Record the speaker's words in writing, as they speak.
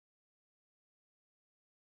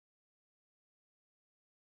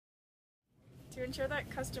To ensure that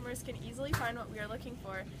customers can easily find what we are looking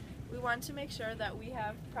for, we want to make sure that we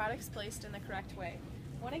have products placed in the correct way.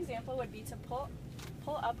 One example would be to pull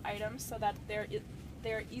up items so that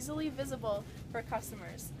they're easily visible for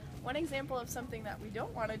customers. One example of something that we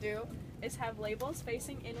don't want to do is have labels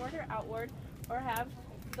facing inward or outward, or have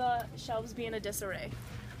the shelves be in a disarray.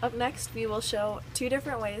 Up next, we will show two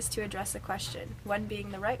different ways to address a question, one being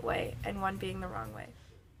the right way and one being the wrong way.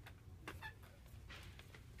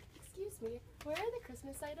 Excuse me, where are the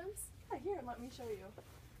Christmas items? Yeah, here, let me show you.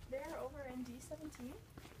 They're over in D17,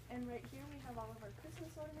 and right here we have all of our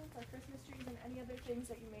Christmas ornaments, our Christmas trees, and any other things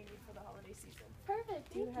that you may need for the holiday season.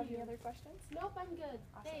 Perfect, Do you thank have any other questions? Nope, I'm good.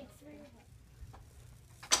 Awesome. Thanks for your help.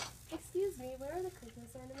 Excuse me, where are the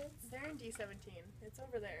Christmas ornaments? They're in D17. It's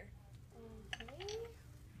over there. Okay.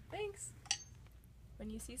 Thanks! When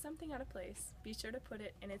you see something out of place, be sure to put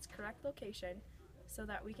it in its correct location so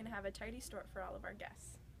that we can have a tidy store for all of our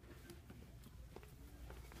guests.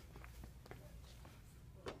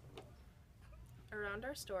 Around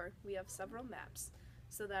our store, we have several maps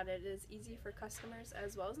so that it is easy for customers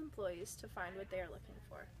as well as employees to find what they are looking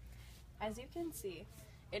for. As you can see,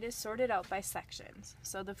 it is sorted out by sections,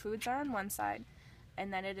 so the foods are on one side,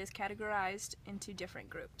 and then it is categorized into different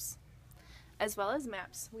groups. As well as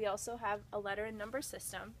maps, we also have a letter and number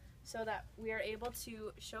system so that we are able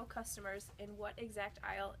to show customers in what exact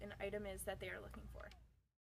aisle an item is that they are looking